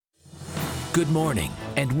Good morning,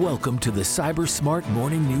 and welcome to the CyberSmart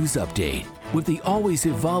Morning News Update. With the always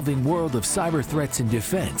evolving world of cyber threats and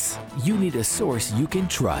defense, you need a source you can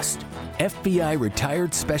trust. FBI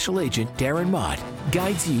retired Special Agent Darren Mott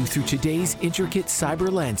guides you through today's intricate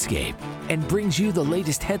cyber landscape and brings you the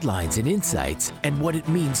latest headlines and insights and what it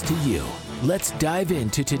means to you. Let's dive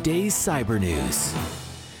into today's cyber news.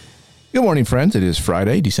 Good morning, friends. It is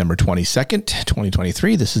Friday, December 22nd,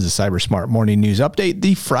 2023. This is the CyberSmart Morning News Update,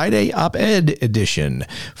 the Friday Op-Ed edition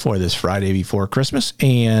for this Friday before Christmas.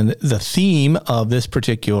 And the theme of this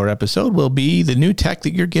particular episode will be the new tech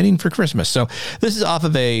that you're getting for Christmas. So this is off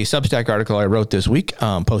of a Substack article I wrote this week,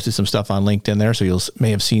 posted some stuff on LinkedIn there. So you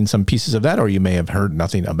may have seen some pieces of that, or you may have heard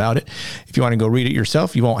nothing about it. If you want to go read it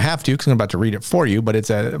yourself, you won't have to because I'm about to read it for you. But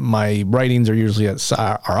it's my writings are usually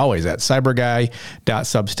are always at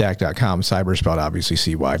cyberguy.substack.com. Cyber spelled obviously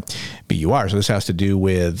C-Y-B-U-R. So this has to do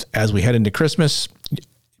with, as we head into Christmas,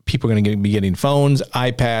 people are going to be getting phones,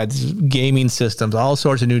 iPads, gaming systems, all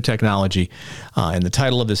sorts of new technology. And the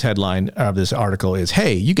title of this headline of this article is,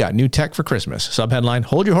 "Hey, you got new tech for Christmas." Subheadline: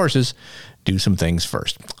 Hold your horses, do some things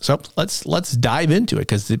first. So let's dive into it,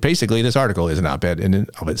 because basically this article is an op-ed in and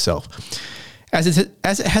of itself. As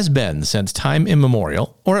it has been since time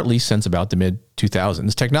immemorial, or at least since about the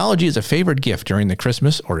mid-2000s, technology is a favored gift during the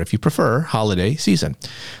Christmas, or if you prefer, holiday season.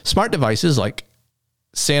 Smart devices like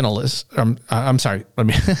Santa lists, can't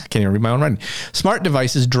even read my own writing. Smart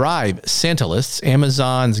devices drive Santa lists,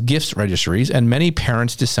 Amazon's gifts registries, and many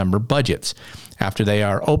parents' December budgets. After they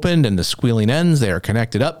are opened and the squealing ends, they are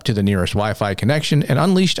connected up to the nearest Wi-Fi connection and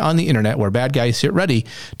unleashed on the internet, where bad guys sit ready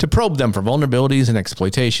to probe them for vulnerabilities and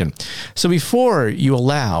exploitation. So before you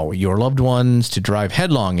allow your loved ones to drive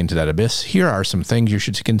headlong into that abyss, here are some things you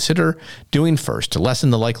should consider doing first to lessen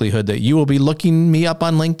the likelihood that you will be looking me up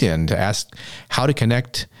on LinkedIn to ask how to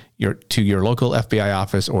connect to your local FBI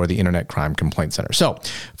office or the Internet Crime Complaint Center. So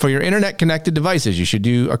for your internet connected devices, you should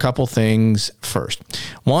do a couple things first.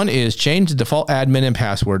 One is change the default admin and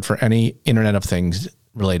password for any Internet of Things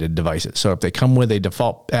related devices. So if they come with a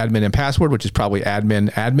default admin and password, which is probably admin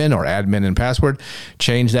or admin and password,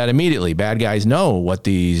 change that immediately. Bad guys know what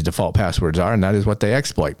these default passwords are, and that is what they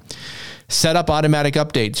exploit. Set up automatic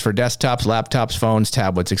updates for desktops, laptops, phones,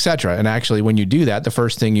 tablets, etc. And actually, when you do that, the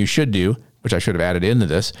first thing you should do, which I should have added into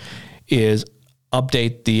this, is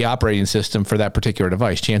update the operating system for that particular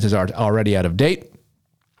device. Chances are it's already out of date.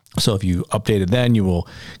 So if you update it, then you will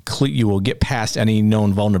get past any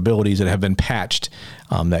known vulnerabilities that have been patched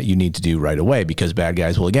that you need to do right away, because bad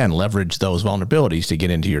guys will, again, leverage those vulnerabilities to get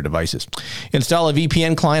into your devices. Install a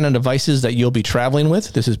VPN client on devices that you'll be traveling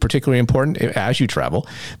with. This is particularly important as you travel,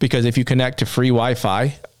 because if you connect to free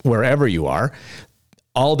Wi-Fi wherever you are,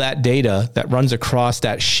 all that data that runs across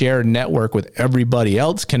that shared network with everybody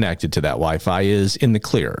else connected to that Wi-Fi is in the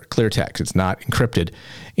clear text. It's not encrypted,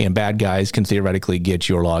 and bad guys can theoretically get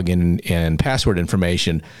your login and password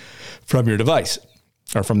information from your device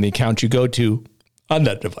or from the account you go to on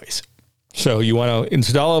that device. So you want to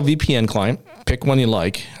install a VPN client, pick one you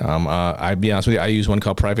like. I'd be honest with you, I use one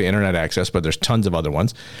called Private Internet Access, but there's tons of other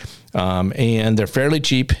ones. And they're fairly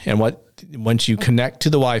cheap. And once you connect to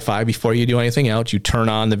the Wi-Fi, before you do anything else, you turn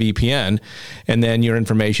on the VPN, and then your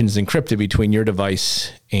information is encrypted between your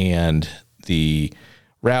device and the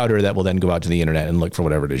router that will then go out to the internet and look for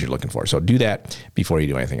whatever it is you're looking for. So do that before you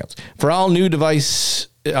do anything else. For all new devices,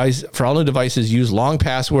 use long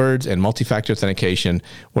passwords and multi-factor authentication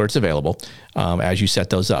where it's available as you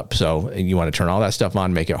set those up. So you want to turn all that stuff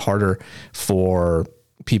on, make it harder for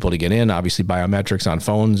people to get in. Obviously, biometrics on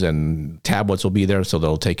phones and tablets will be there, so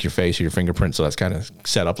they'll take your face or your fingerprint. So that's kind of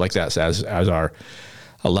set up like that, as are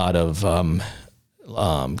a lot of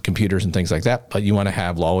computers and things like that. But you want to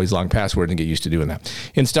have always long passwords and get used to doing that.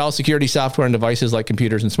 Install security software on devices like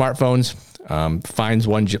computers and smartphones. Find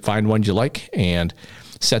ones you like and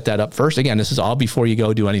set that up first. Again, this is all before you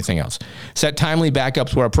go do anything else. Set timely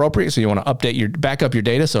backups where appropriate. So you want to back up your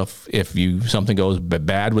data. So if something goes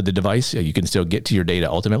bad with the device, you can still get to your data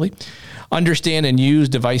ultimately. Understand and use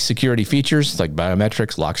device security features like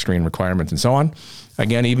biometrics, lock screen requirements, and so on.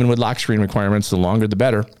 Again, even with lock screen requirements, the longer the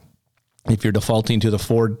better. If you're defaulting to the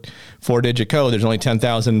four-digit code, there's only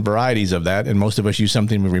 10,000 varieties of that, and most of us use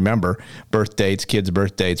something we remember: birth dates, kids'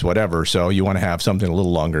 birth dates, whatever. So you want to have something a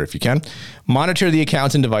little longer if you can. Monitor the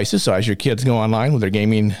accounts and devices. So as your kids go online with their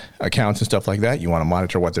gaming accounts and stuff like that, you want to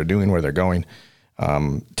monitor what they're doing, where they're going,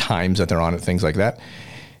 times that they're on it, things like that.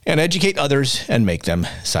 and educate others and make them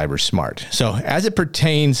cyber smart. So as it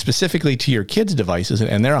pertains specifically to your kids' devices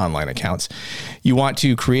and their online accounts, you want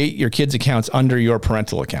to create your kids' accounts under your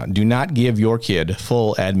parental account. Do not give your kid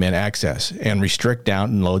full admin access and restrict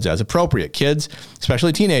downloads as appropriate. Kids,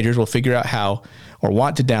 especially teenagers, will figure out how or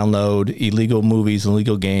want to download illegal movies,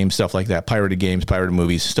 illegal games, stuff like that, pirated games, pirated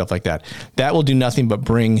movies, stuff like that. That will do nothing but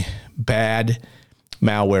bring bad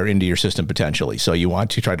malware into your system potentially. So you want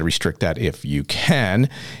to try to restrict that if you can.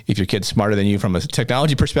 If your kid's smarter than you from a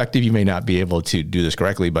technology perspective, you may not be able to do this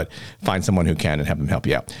correctly, but find someone who can and have them help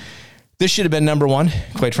you out. This should have been number one,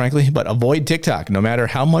 quite frankly, but avoid TikTok. No matter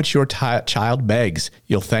how much your child begs,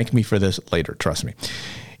 you'll thank me for this later. Trust me.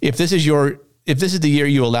 If this is the year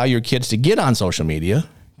you allow your kids to get on social media,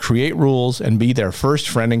 create rules and be their first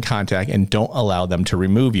friend in contact, and don't allow them to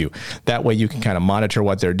remove you. That way you can kind of monitor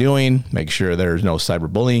what they're doing, make sure there's no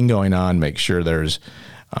cyberbullying going on, make sure there's,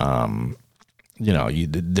 they're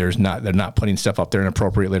not putting stuff up there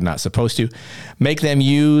inappropriately they're not supposed to. Make them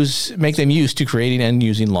used to creating and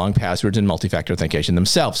using long passwords and multi-factor authentication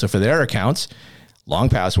themselves. So for their accounts, long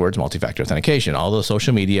passwords, multi-factor authentication, all those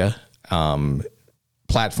social media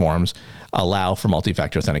platforms allow for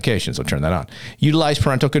multi-factor authentication, so turn that on. Utilize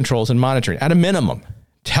parental controls and monitoring. At a minimum,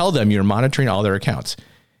 tell them you're monitoring all their accounts.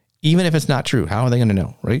 Even if it's not true, how are they going to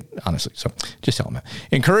know, right? Honestly, so just tell them that.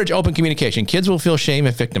 Encourage open communication. Kids will feel shame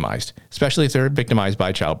if victimized, especially if they're victimized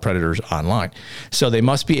by child predators online. So they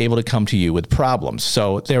must be able to come to you with problems.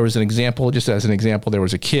 So there was an example, just as an example, there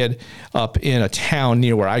was a kid up in a town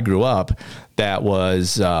near where I grew up that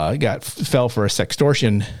was fell for a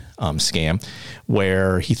sextortion scam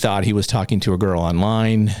where he thought he was talking to a girl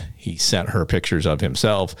online. He sent her pictures of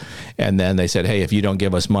himself. And then they said, hey, if you don't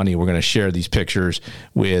give us money, we're going to share these pictures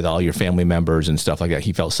with all your family members and stuff like that.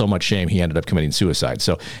 He felt so much shame, he ended up committing suicide.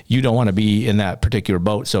 So you don't want to be in that particular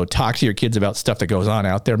boat. So talk to your kids about stuff that goes on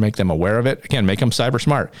out there. Make them aware of it. Again, make them cyber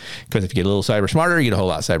smart. Because if you get a little cyber smarter, you get a whole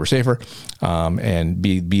lot cyber safer. And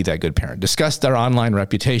be that good parent. Discuss their online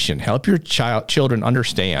reputation. Help your children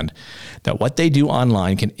understand that what they do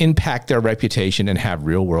online can impact their reputation and have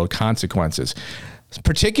real world consequences,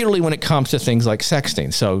 particularly when it comes to things like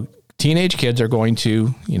sexting. So teenage kids are going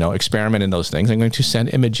to, experiment in those things. They're going to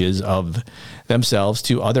send images of themselves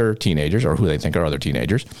to other teenagers or who they think are other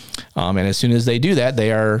teenagers. And as soon as they do that,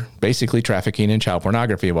 they are basically trafficking in child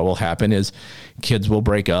pornography. What will happen is kids will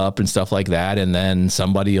break up and stuff like that. And then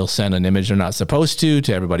somebody will send an image they're not supposed to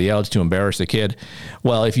everybody else to embarrass the kid.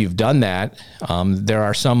 Well, if you've done that, there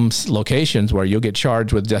are some locations where they'll get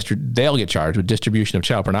charged with distribution of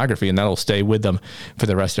child pornography, and that'll stay with them for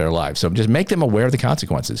the rest of their lives. So just make them aware of the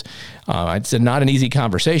consequences. It's not an easy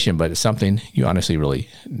conversation, but it's something you honestly really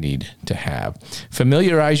need to have.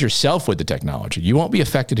 Familiarize yourself with the technology. You won't be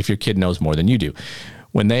affected if your kid knows more than you do.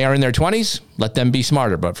 When they are in their 20s, let them be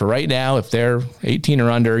smarter. But for right now, if they're 18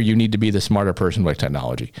 or under, you need to be the smarter person with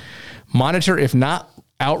technology. Monitor, if not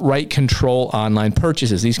outright control, online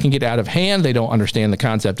purchases. These can get out of hand. They don't understand the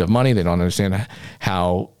concept of money. They don't understand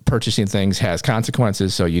how purchasing things has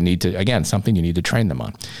consequences. So you need to, again, something you need to train them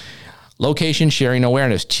on. Location sharing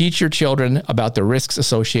awareness. Teach your children about the risks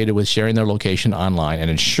associated with sharing their location online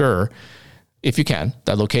and ensure, if you can,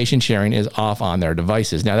 that location sharing is off on their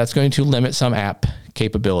devices. Now, that's going to limit some app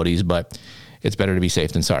capabilities, but it's better to be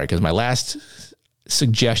safe than sorry, because my last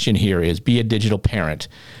suggestion here is be a digital parent,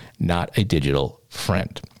 not a digital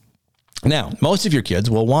friend. Now, most of your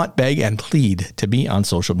kids will want, beg, and plead to be on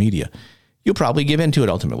social media. You'll probably give into it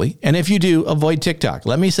ultimately. And if you do, avoid TikTok.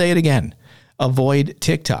 Let me say it again. Avoid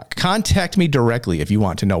TikTok. Contact me directly if you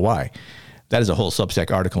want to know why. That is a whole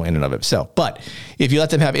Substack article in and of itself. But if you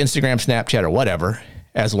let them have Instagram, Snapchat, or whatever,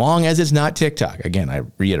 as long as it's not TikTok, again, I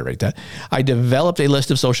reiterate that, I developed a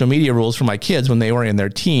list of social media rules for my kids when they were in their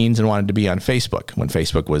teens and wanted to be on Facebook, when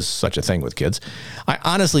Facebook was such a thing with kids. I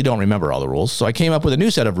honestly don't remember all the rules, so I came up with a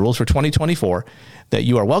new set of rules for 2024 that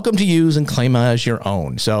you are welcome to use and claim as your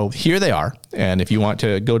own. So here they are, and if you want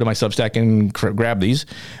to go to my Substack and grab these,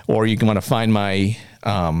 or you can want to find my,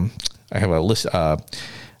 I have a list,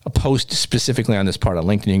 a post specifically on this part on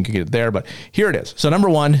LinkedIn. You can get it there, but here it is. So number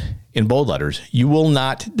one, in bold letters, you will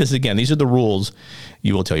not, these are the rules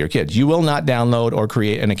you will tell your kids. You will not download or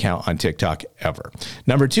create an account on TikTok ever.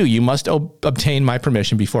 Number two, you must obtain my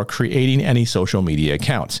permission before creating any social media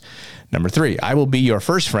accounts. Number three, I will be your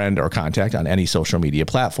first friend or contact on any social media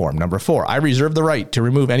platform. Number four, I reserve the right to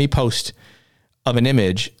remove any post of an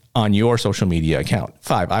image on your social media account.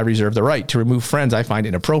 5, I reserve the right to remove friends I find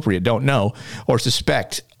inappropriate, don't know, or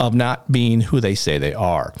suspect of not being who they say they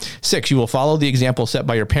are. 6, you will follow the example set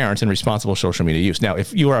by your parents in responsible social media use. Now,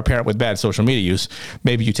 if you are a parent with bad social media use,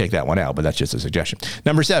 maybe you take that one out, but that's just a suggestion.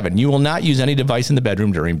 Number 7, you will not use any device in the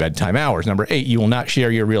bedroom during bedtime hours. Number 8, you will not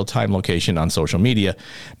share your real-time location on social media.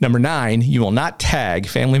 Number 9, you will not tag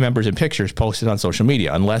family members in pictures posted on social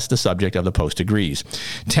media unless the subject of the post agrees.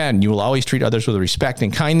 10, you will always treat others with respect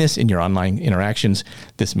and kindness in your online interactions.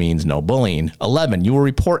 This means no bullying. 11, you will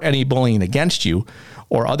report any bullying against you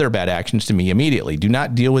or other bad actions to me immediately. Do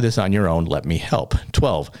not deal with this on your own. Let me help.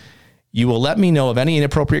 12, you will let me know of any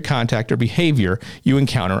inappropriate contact or behavior you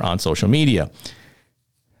encounter on social media.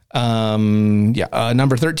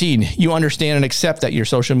 Number 13, you understand and accept that your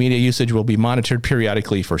social media usage will be monitored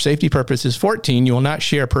periodically for safety purposes. 14, you will not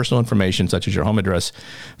share personal information such as your home address,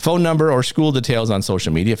 phone number, or school details on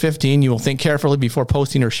social media. 15, you will think carefully before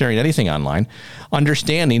posting or sharing anything online,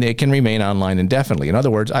 understanding it can remain online indefinitely. In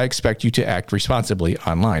other words, I expect you to act responsibly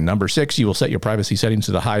online. Number 6, you will set your privacy settings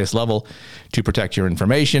to the highest level to protect your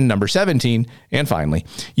information. Number 17, and finally,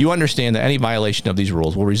 you understand that any violation of these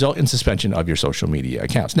rules will result in suspension of your social media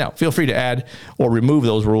accounts. Now, feel free to add or remove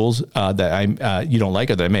those rules that you don't like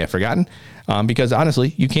or that I may have forgotten, because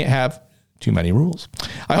honestly, you can't have too many rules.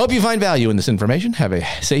 I hope you find value in this information. Have a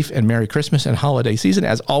safe and Merry Christmas and holiday season.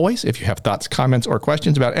 As always, if you have thoughts, comments, or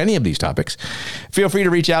questions about any of these topics, feel free to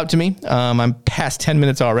reach out to me. I'm past 10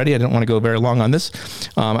 minutes already. I didn't want to go very long on this.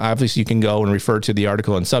 Obviously, you can go and refer to the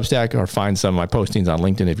article in Substack or find some of my postings on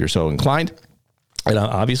LinkedIn if you're so inclined. And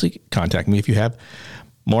obviously, contact me if you have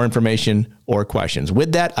more information or questions.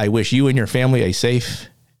 With that, I wish you and your family a safe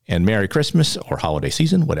and Merry Christmas or holiday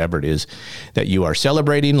season, whatever it is that you are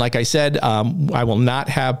celebrating. Like I said, I will not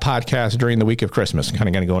have podcasts during the week of Christmas. I'm kind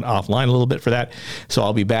of going to go offline a little bit for that. So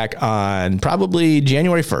I'll be back on probably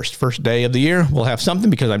January 1st, first day of the year. We'll have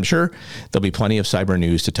something because I'm sure there'll be plenty of cyber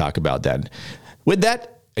news to talk about then. With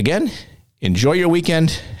that, again, enjoy your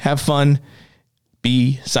weekend. Have fun.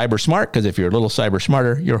 Be cyber smart, because if you're a little cyber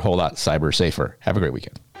smarter, you're a whole lot cyber safer. Have a great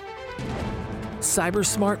weekend. Cyber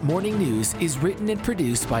Smart Morning News is written and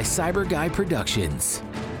produced by Cyber Guy Productions.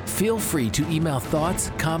 Feel free to email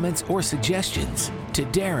thoughts, comments, or suggestions to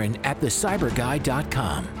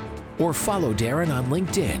Darren@thecyberguy.com or follow Darren on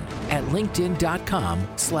LinkedIn at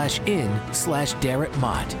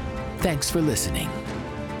linkedin.com/in/DarrenMott. Thanks for listening.